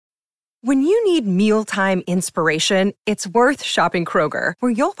When you need mealtime inspiration, it's worth shopping Kroger,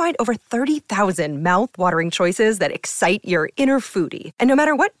 where you'll find over 30,000 mouth-watering choices that excite your inner foodie. And no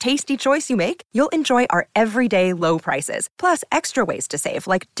matter what tasty choice you make, you'll enjoy our everyday low prices, plus extra ways to save,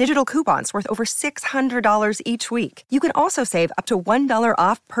 like digital coupons worth over $600 each week. You can also save up to $1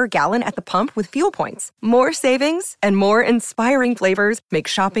 off per gallon at the pump with fuel points. More savings and more inspiring flavors make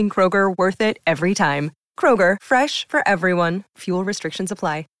shopping Kroger worth it every time. Kroger, fresh for everyone. Fuel restrictions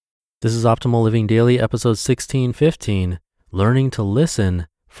apply. This is Optimal Living Daily, episode 1615, Learning to Listen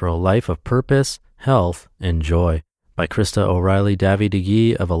for a Life of Purpose, Health, and Joy, by Krista O'Reilly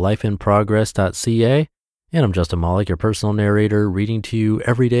Davy-DeGee of alifeinprogress.ca. And I'm Justin Malik, your personal narrator, reading to you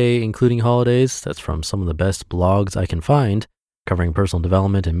every day, including holidays. That's from some of the best blogs I can find, covering personal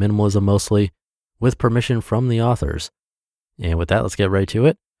development and minimalism mostly, with permission from the authors. And with that, let's get right to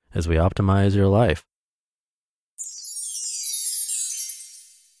it as we optimize your life.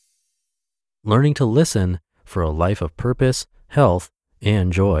 Learning to Listen for a Life of Purpose, Health,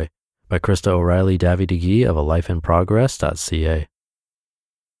 and Joy, by Krista O'Reilly Davy-DeGee of alifeinprogress.ca.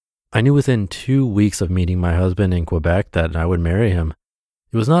 I knew within 2 weeks of meeting my husband in Quebec that I would marry him.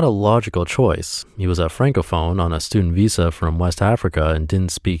 It was not a logical choice. He was a francophone on a student visa from West Africa and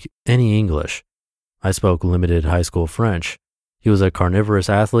didn't speak any English. I spoke limited high school French. He was a carnivorous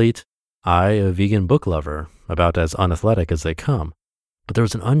athlete, I a vegan book lover, about as unathletic as they come. But there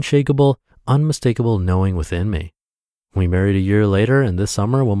was an unmistakable knowing within me. We married a year later, and this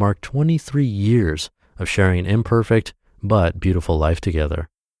summer will mark 23 years of sharing an imperfect but beautiful life together.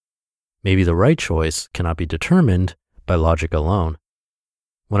 Maybe the right choice cannot be determined by logic alone.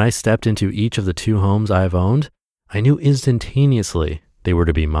 When I stepped into each of the 2 homes I have owned, I knew instantaneously they were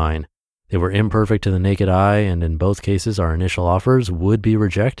to be mine. They were imperfect to the naked eye, and in both cases our initial offers would be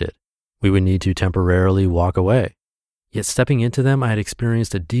rejected. We would need to temporarily walk away. Yet stepping into them, I had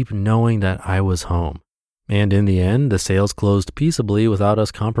experienced a deep knowing that I was home. And in the end, the sales closed peaceably without us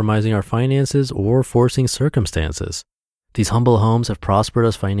compromising our finances or forcing circumstances. These humble homes have prospered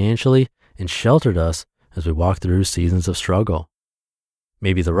us financially and sheltered us as we walk through seasons of struggle.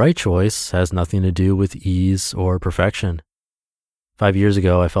 Maybe the right choice has nothing to do with ease or perfection. 5 years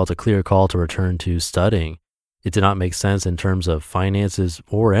ago, I felt a clear call to return to studying. It did not make sense in terms of finances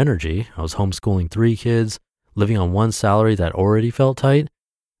or energy. I was homeschooling 3 kids, living on one salary that already felt tight.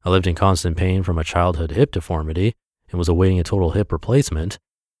 I lived in constant pain from a childhood hip deformity and was awaiting a total hip replacement.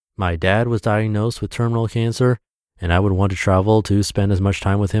 My dad was diagnosed with terminal cancer, and I would want to travel to spend as much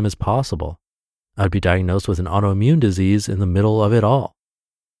time with him as possible. I'd be diagnosed with an autoimmune disease in the middle of it all.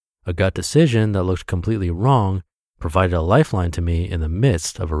 A gut decision that looked completely wrong provided a lifeline to me in the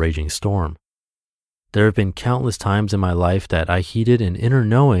midst of a raging storm. There have been countless times in my life that I heeded an inner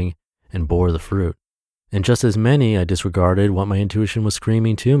knowing and bore the fruit. And just as many, I disregarded what my intuition was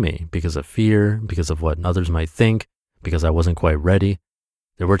screaming to me because of fear, because of what others might think, because I wasn't quite ready.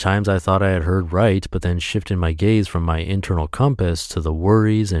 There were times I thought I had heard right, but then shifted my gaze from my internal compass to the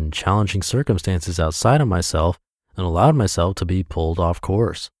worries and challenging circumstances outside of myself and allowed myself to be pulled off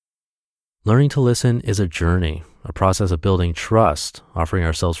course. Learning to listen is a journey, a process of building trust, offering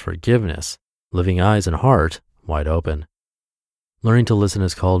ourselves forgiveness, living eyes and heart wide open. Learning to listen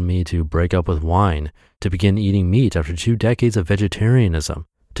has called me to break up with wine, to begin eating meat after 2 decades of vegetarianism,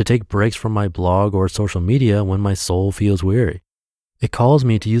 to take breaks from my blog or social media when my soul feels weary. It calls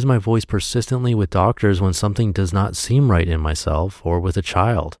me to use my voice persistently with doctors when something does not seem right in myself or with a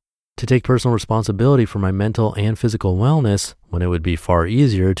child, to take personal responsibility for my mental and physical wellness when it would be far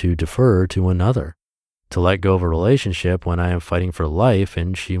easier to defer to another, to let go of a relationship when I am fighting for life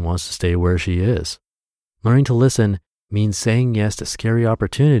and she wants to stay where she is. Learning to listen means saying yes to scary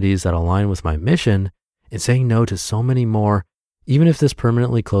opportunities that align with my mission and saying no to so many more, even if this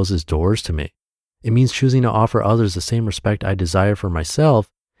permanently closes doors to me. It means choosing to offer others the same respect I desire for myself,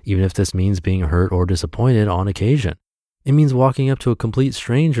 even if this means being hurt or disappointed on occasion. It means walking up to a complete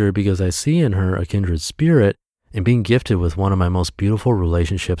stranger because I see in her a kindred spirit and being gifted with one of my most beautiful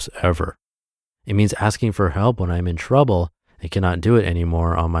relationships ever. It means asking for help when I'm in trouble and cannot do it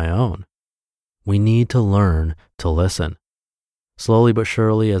anymore on my own. We need to learn to listen. Slowly but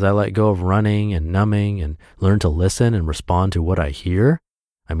surely, as I let go of running and numbing and learn to listen and respond to what I hear,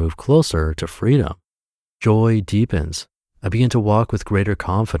 I move closer to freedom. Joy deepens. I begin to walk with greater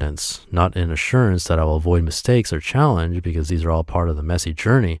confidence, not in assurance that I will avoid mistakes or challenge because these are all part of the messy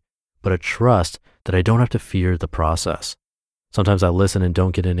journey, but a trust that I don't have to fear the process. Sometimes I listen and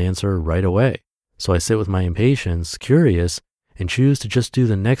don't get an answer right away, so I sit with my impatience, curious, and choose to just do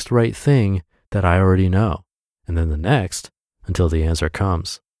the next right thing that I already know, and then the next until the answer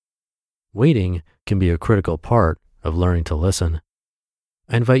comes. Waiting can be a critical part of learning to listen.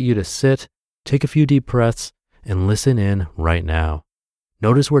 I invite you to sit, take a few deep breaths, and listen in right now.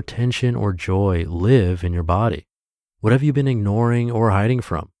 Notice where tension or joy live in your body. What have you been ignoring or hiding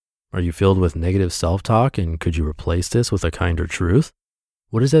from? Are you filled with negative self-talk, and could you replace this with a kinder truth?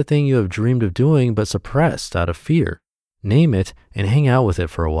 What is that thing you have dreamed of doing but suppressed out of fear? Name it and hang out with it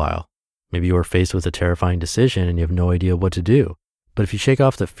for a while. Maybe you are faced with a terrifying decision and you have no idea what to do. But if you shake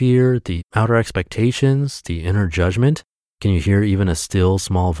off the fear, the outer expectations, the inner judgment, can you hear even a still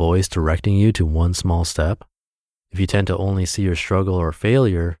small voice directing you to one small step? If you tend to only see your struggle or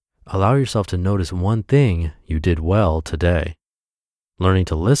failure, allow yourself to notice one thing you did well today. Learning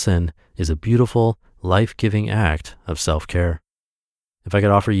to listen is a beautiful, life-giving act of self-care. If I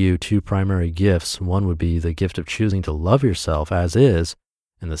could offer you two primary gifts, one would be the gift of choosing to love yourself as is,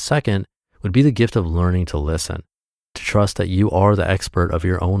 and the second would be the gift of learning to listen, to trust that you are the expert of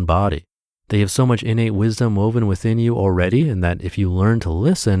your own body, that you have so much innate wisdom woven within you already, and that if you learn to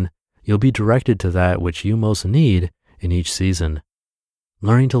listen, you'll be directed to that which you most need in each season.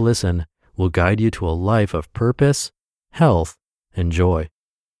 Learning to listen will guide you to a life of purpose, health, and joy.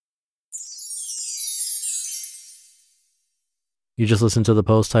 You just listened to the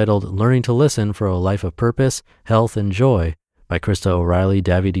post titled Learning to Listen for a Life of Purpose, Health, and Joy by Krista O'Reilly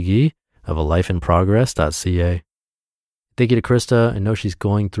Davy of alifeinprogress.ca. Thank you to Krista. I know she's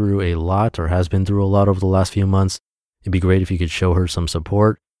going through a lot or has been through a lot over the last few months. It'd be great if you could show her some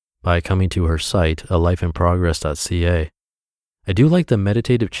support by coming to her site, alifeinprogress.ca. I do like the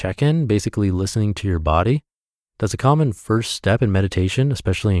meditative check-in, basically listening to your body. That's a common first step in meditation,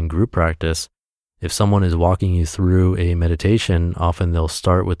 especially in group practice. If someone is walking you through a meditation, often they'll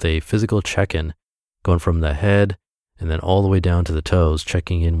start with a physical check-in, going from the head and then all the way down to the toes,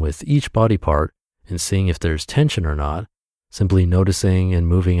 checking in with each body part and seeing if there's tension or not, simply noticing and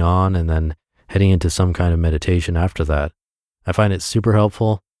moving on and then heading into some kind of meditation after that. I find it super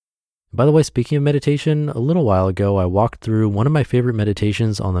helpful. By the way, speaking of meditation, a little while ago, I walked through one of my favorite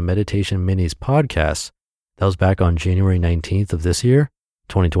meditations on the Meditation Minis podcast. That was back on January 19th of this year,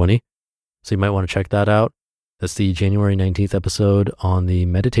 2020. So you might want to check that out. That's the January 19th episode on the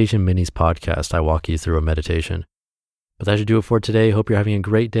Meditation Minis podcast. I walk you through a meditation. But that should do it for today. Hope you're having a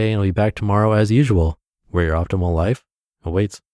great day, and I'll be back tomorrow as usual, where your optimal life awaits.